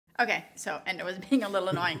Okay, so, and it was being a little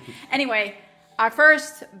annoying. Anyway, our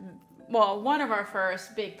first, well, one of our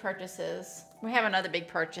first big purchases, we have another big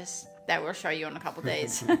purchase that we'll show you in a couple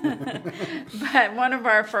days. But one of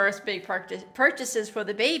our first big purchases for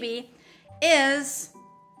the baby is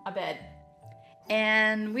a bed.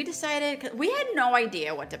 And we decided, we had no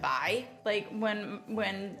idea what to buy. Like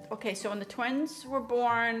okay, so when the twins were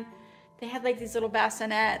born, they had like these little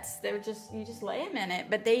bassinets. They were just, you just lay them in it,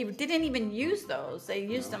 but they didn't even use those. They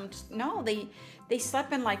used them, they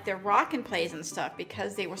slept in like their rocking plays and stuff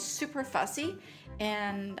because they were super fussy.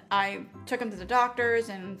 And I took them to the doctors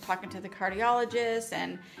and talking to the cardiologist,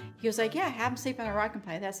 and he was like, yeah, have them sleep in a rocking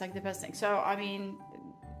play. That's like the best thing. So, I mean,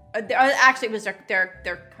 actually it was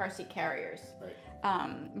their car seat carriers. Right.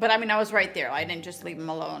 But I mean, I was right there. I didn't just leave them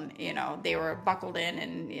alone. You know, they were buckled in,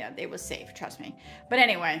 and yeah, they was safe, trust me. But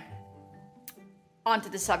anyway, onto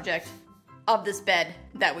the subject of this bed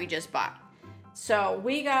that we just bought. So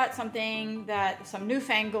we got some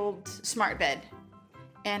newfangled smart bed,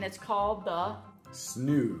 and it's called the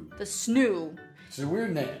SNOO. The SNOO. It's a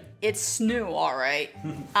weird name. It's SNOO, all right.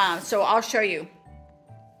 So I'll show you.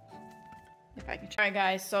 If I can. All right,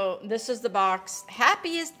 guys. So this is the box.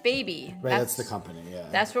 Happiest baby. Right, that's the company. Yeah.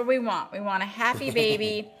 That's what we want. We want a happy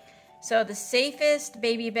baby. So the safest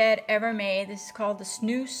baby bed ever made. This is called the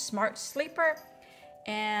SNOO Smart Sleeper,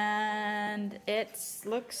 and it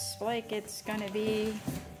looks like it's gonna be,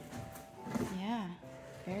 yeah,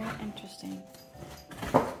 very interesting.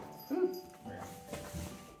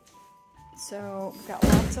 So we've got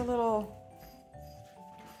lots of little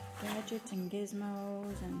gadgets and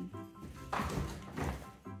gizmos and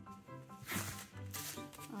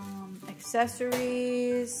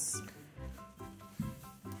accessories.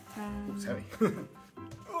 Looks heavy.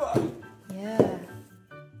 Yeah.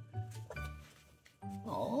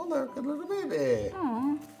 Oh, look, a little baby.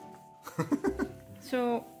 Aw.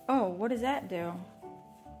 So, oh, what does that do?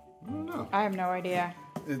 I don't know. I have no idea.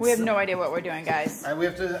 We have no idea what we're doing, guys. We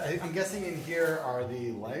have to. I'm guessing in here are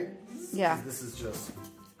the legs. Yeah. This is just.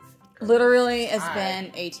 Literally, it's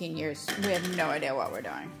been 18 years. We have no idea what we're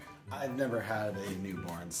doing. I've never had a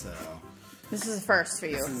newborn, so. This is a first for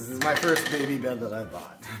you. This is my first baby bed that I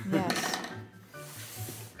bought. Yes.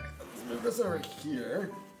 Let's move this over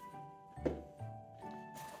here. I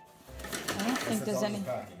don't think there's any.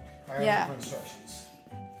 Yeah. Instructions.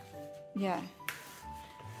 Yeah.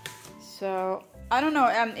 So, I don't know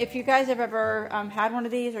if you guys have ever had one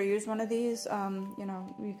of these or used one of these. You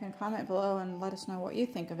know, you can comment below and let us know what you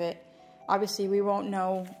think of it. Obviously, we won't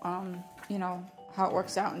know, you know, how it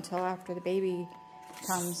works out until after the baby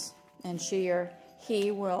comes, and she or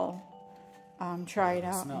he will try it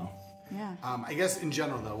out. No. Yeah. I guess in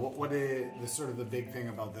general though, what is the sort of the big thing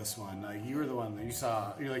about this one? You were the one that you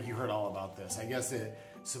saw. You heard all about this. I guess it's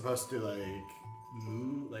supposed to like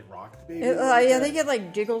move, like rock the baby. I think it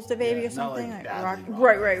like jiggles the baby or something. Like rock.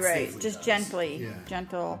 Right. Right. Just gently,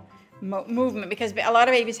 gentle movement, because a lot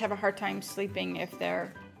of babies have a hard time sleeping if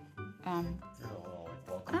they're.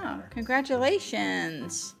 Oh,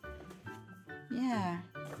 congratulations! Yeah.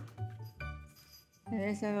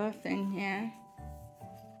 There's a little thing here.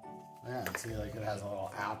 Yeah, see, like it has a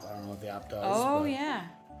little app. I don't know what the app does. Oh, yeah.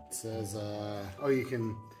 It says, oh, you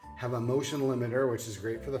can have a motion limiter, which is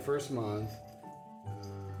great for the first month.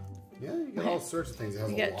 Yeah, you get all sorts of things. It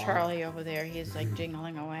has you got Charlie over there. He's like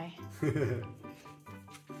jingling away. There's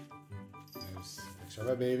a picture of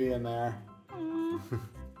a baby in there.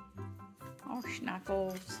 Oh,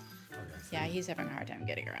 Schnuckles. Okay, yeah, he's having a hard time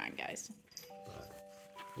getting around, guys.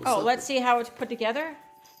 Let's see how it's put together.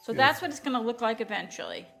 So that's what it's going to look like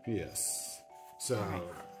eventually. Yes. So,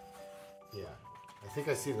 yeah. I think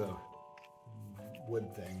I see the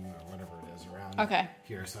wood thing or whatever it is around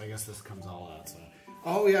here. So I guess this comes all out. So.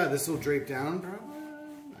 Oh, yeah, this will drape down probably?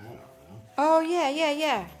 I don't know. Oh,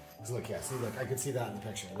 yeah. So look, see, look, I can see that in the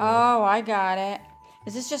picture. Oh, I got it.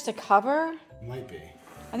 Is this just a cover? Might be.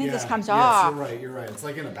 I think this comes off. Yes, you're right. It's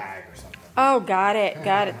like in a bag or something. Oh, got it.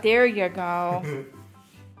 There you go.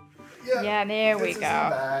 Yeah, there we go. A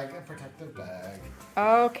bag, a protective bag.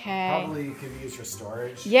 Okay. Probably can be used for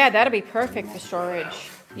storage. Yeah, that'll be perfect for storage.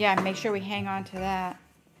 Yeah, make sure we hang on to that.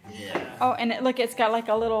 Yeah. Oh, and look, it's got like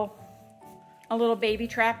a little baby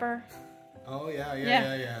trapper. Oh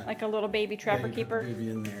yeah. Like a little baby trapper keeper.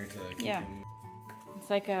 Baby in there to keep him. It's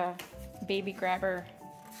like a baby grabber.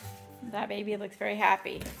 That baby looks very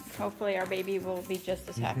happy. Hopefully our baby will be just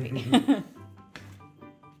as happy.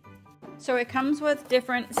 So it comes with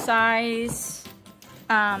different size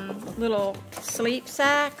little sleep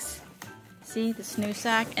sacks. See, the SNOO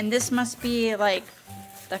sack. And this must be like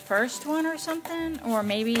the first one or something. Or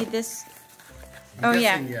maybe this... I'm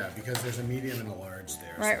guessing, yeah, because there's a medium and a large.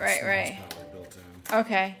 storage there. Right. Built in.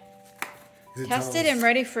 Okay. Tested and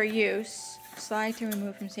ready for use. Slide to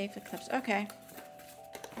remove from safety clips. Okay.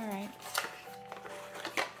 All right.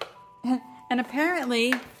 And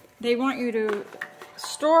apparently, they want you to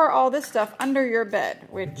store all this stuff under your bed,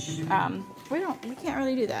 which we can't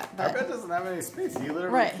really do that. But our bed doesn't have any space. You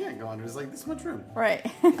literally can't go under. There's like this much room. Right.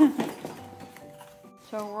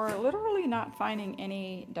 So we're literally not finding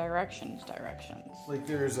any directions. Like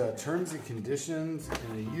there's terms and conditions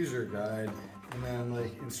and a user guide, and then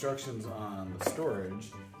like instructions on the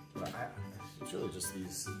storage. But it's really just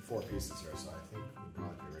these 4 pieces here, so I think we'll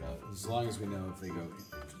probably figure it out. As long as we know if they go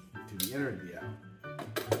to the in or the out.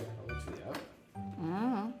 Probably to the out.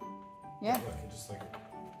 Yeah. Look, just like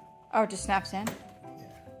oh, it just snaps in?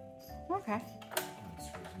 Yeah. Okay.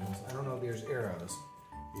 I don't know if there's arrows.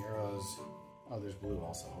 The arrows. Oh, there's blue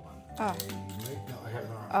also. Hold on. Oh. No, I have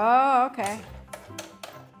it on. Oh, okay.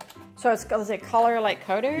 So it's is it color like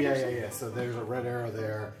coded? Yeah. So there's a red arrow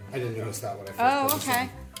there. I didn't notice that when I first put this in.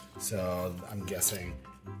 So I'm guessing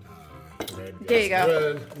red. There you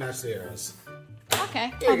go. Red, match the arrows.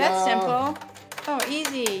 Okay. Oh, that's simple. Oh,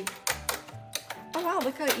 easy. Oh wow,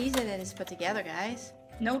 look how easy that is to put together, guys.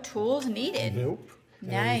 No tools needed. Nope.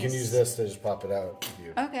 Nice. And you can use this to just pop it out if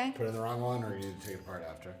you put it in the wrong one, or you take it apart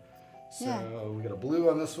after. So yeah. We got a blue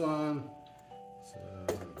on this one. So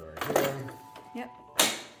we'll go right here. Yep.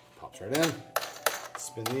 Pops right in.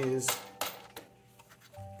 Spin these.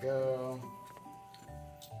 Go.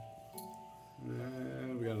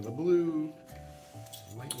 And we got the blue.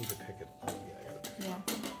 I might need to pick it. Yeah, I gotta pick it.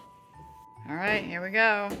 Yeah. All right, here we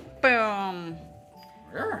go. Boom.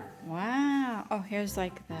 Yeah. Wow. Oh, here's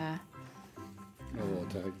like the. A little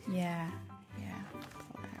tag. Yeah.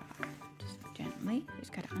 Pull that off. Just gently.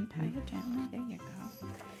 Just gotta untie it gently. There you go.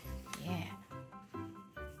 Yeah.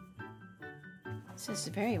 This is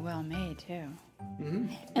very well made too. And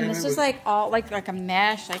this is like all like a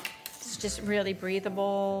mesh. Like it's just really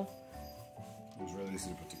breathable. It was really easy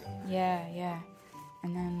to put together. Yeah.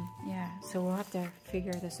 And then so we'll have to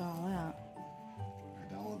figure this all out.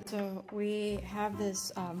 So we have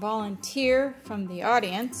this volunteer from the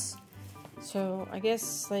audience. So I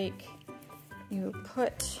guess like you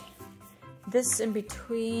put this in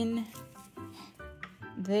between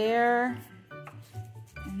there,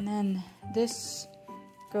 and then this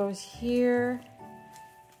goes here,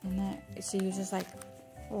 and that, so you just like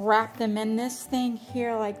wrap them in this thing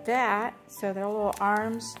here like that, so their little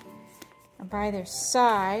arms are by their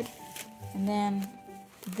side, and then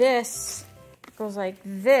this goes like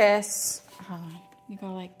this. Hold on. You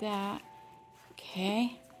go like that.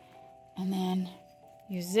 Okay. And then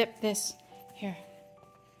you zip this. Here,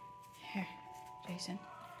 Jason.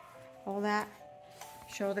 Hold that.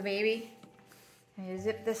 Show the baby. And you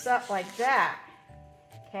zip this up like that.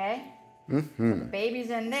 Okay? So the baby's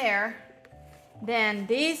in there. Then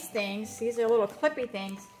these things, these are little clippy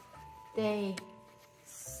things, they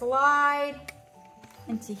slide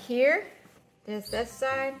into here. There's this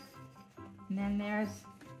side. And then there's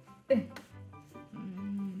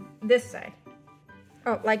this side.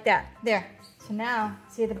 Oh, like that. There. So now,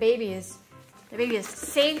 see, the baby is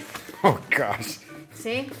safe. Oh gosh.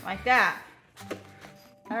 See, like that.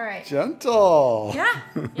 All right. Gentle. Yeah.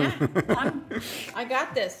 I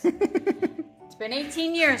got this. It's been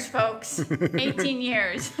 18 years, folks. 18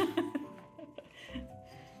 years.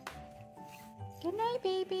 Good night,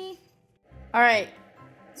 baby. All right.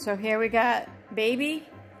 So here we got baby.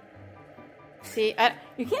 See, you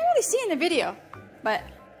can't really see in the video, but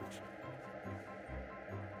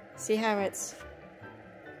see how it's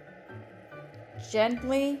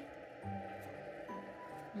gently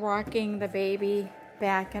rocking the baby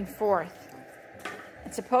back and forth.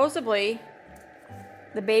 And supposedly,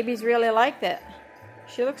 the baby's really liked it.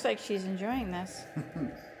 She looks like she's enjoying this.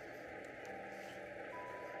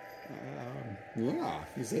 Yeah,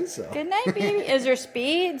 you say so. Good night, baby. Is there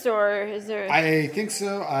speeds or is there... I think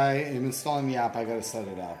so. I am installing the app. I got to set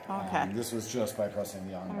it up. Okay. This was just by pressing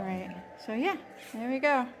the on button. All right. So yeah, there we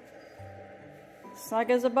go.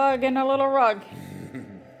 Snug as a bug in a little rug.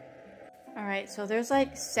 All right, so there's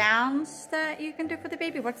like sounds that you can do for the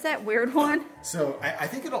baby. What's that weird one? So I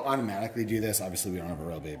think it'll automatically do this. Obviously, we don't have a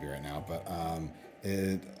real baby right now, but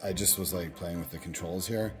I just was like playing with the controls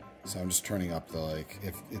here. So I'm just turning up the like,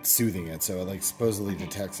 if it's soothing it. So it like supposedly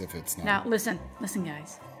detects if it's not. Now listen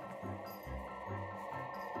guys.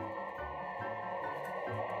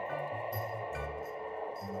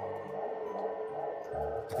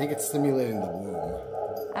 I think it's stimulating the womb.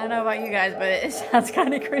 I don't know about you guys, but it sounds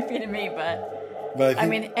kind of creepy to me, but I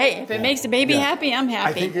mean, hey, if it makes the baby happy, I'm happy.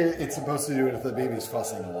 I think it's supposed to do it if the baby's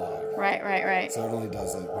fussing a lot. Right. So it only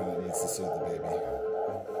does it when it needs to soothe the baby.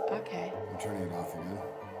 turning it off again.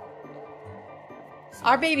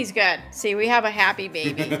 Our baby's good. See, we have a happy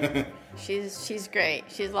baby. She's great.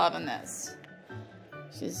 She's loving this.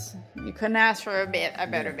 You couldn't ask for a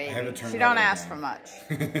better baby. She don't ask for much.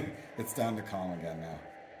 It's down to calm again now.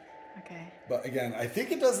 Okay. But again, I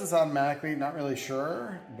think it does this automatically. Not really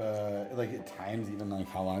sure, but like at times, even like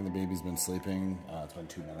how long the baby's been sleeping. It's been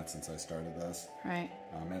 2 minutes since I started this. Right.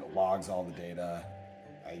 It logs all the data.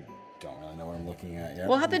 I don't really know what I'm looking at yet.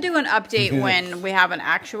 We'll have to do an update when we have an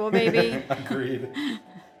actual baby. Agreed.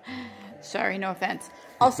 Sorry, no offense.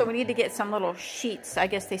 Also, we need to get some little sheets. I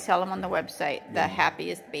guess they sell them on the website. The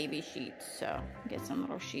happiest baby sheets. So get some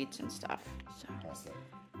little sheets and stuff. So.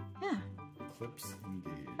 Yeah. Clips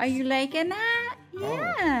engaged. Are you liking that?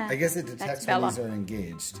 Yeah. I guess it detects when these are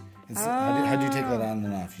engaged. How do you take that on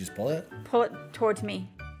and off? You just pull it? Pull it towards me.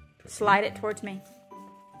 Slide it towards me.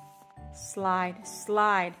 Slide.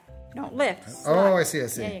 Don't lift. Slide. Oh, I see.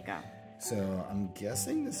 There you go. So I'm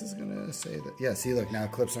guessing this is gonna say that. Yeah, see, look, now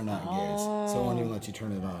clips are not engaged. So it won't even let you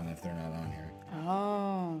turn it on if they're not on here.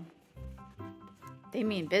 Oh. They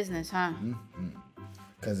mean business, huh?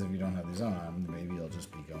 Because if you don't have these on, the baby will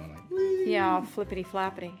just be going like, whee! Yeah, all flippity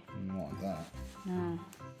flappity. You don't want that. No.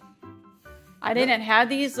 I didn't have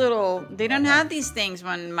these they didn't have these things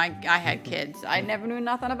when I had kids. I never knew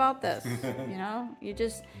nothing about this. You know,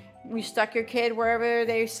 you stuck your kid wherever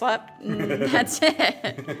they slept, and that's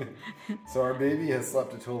it. So our baby has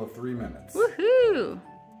slept a total of 3 minutes. Woohoo!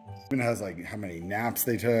 It has like how many naps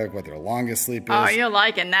they took, what their longest sleep is. Oh, you're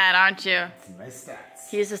liking that, aren't you? Nice stats.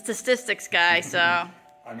 He's a statistics guy, so.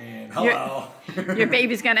 I mean, hello. Your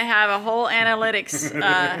baby's gonna have a whole analytics.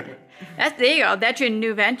 There you go. That's your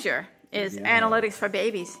new venture. Is analytics for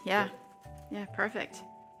babies. Yeah. Yeah, perfect.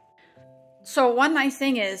 So one nice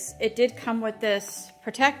thing is it did come with this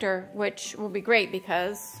protector, which will be great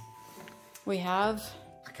because we have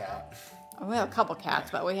a cat. We have a couple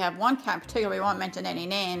cats, but we have one cat in particular, we won't mention any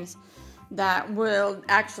names, that will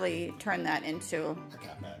actually turn that into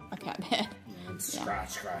a cat bed.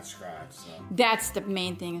 Scratch. So. That's the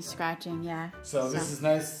main thing, is scratching, yeah. So this is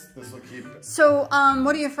nice. This will keep. So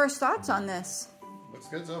what are your first thoughts on this? Looks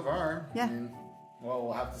good so far. Yeah. I mean, well,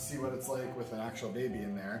 we'll have to see what it's like with an actual baby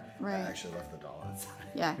in there. Right. I actually left the doll inside.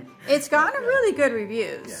 Yeah. It's gotten really good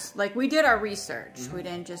reviews. Yeah. Like, we did our research. We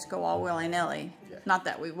didn't just go all willy-nilly. Yeah. Not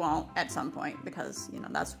that we won't at some point, because, you know,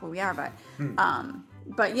 that's who we are.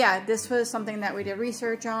 But yeah, this was something that we did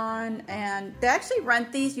research on. And they actually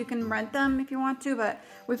rent these. You can rent them if you want to. But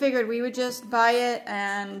we figured we would just buy it.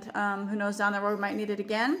 And who knows, down the road we might need it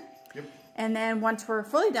again. Yep. And then once we're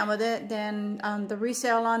fully done with it, then the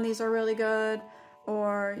resale on these are really good.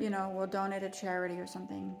 Or, you know, we'll donate to charity or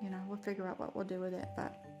something. You know, we'll figure out what we'll do with it.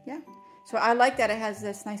 But, yeah. So I like that it has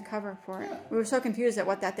this nice cover for it. Yeah. We were so confused at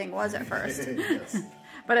what that thing was at first. Yes.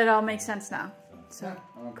 But it all makes sense now. So,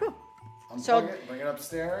 cool. Unplug it, bring it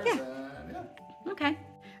upstairs. Yeah. Okay.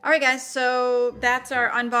 All right, guys. So that's our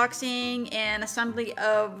unboxing and assembly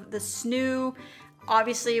of the SNOO.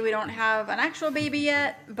 Obviously, we don't have an actual baby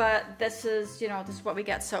yet, but this is, you know, this is what we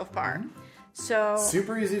got so far. So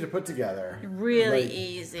super easy to put together. Really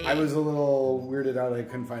easy. I was a little weirded out. I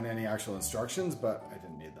couldn't find any actual instructions, but I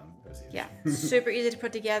didn't need them. It was easy. Yeah, super easy to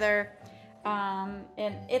put together. And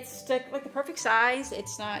it's like the perfect size.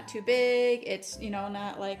 It's not too big. It's, you know,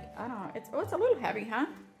 not like, I don't know. It's a little heavy, huh?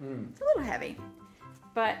 It's a little heavy.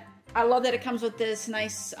 But I love that it comes with this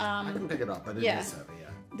nice... I can pick it up, but it is heavy, yeah.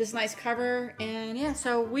 This nice cover. And yeah,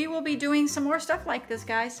 so we will be doing some more stuff like this,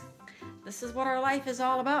 guys. This is what our life is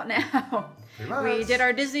all about now. We did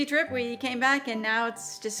our Disney trip, we came back, and now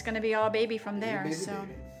it's just going to be all baby from there.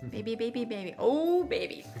 Baby. Oh,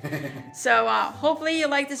 baby. So hopefully you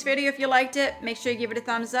liked this video. If you liked it, make sure you give it a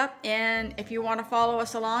thumbs up. And if you want to follow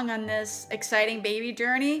us along on this exciting baby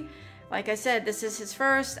journey, like I said, this is his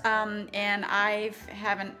first, and I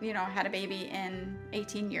haven't, you know, had a baby in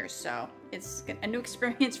 18 years. So it's a new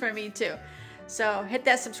experience for me too. So hit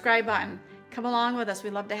that subscribe button. Come along with us.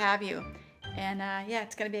 We'd love to have you. And yeah,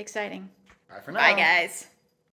 it's going to be exciting. Bye for now. Bye, guys.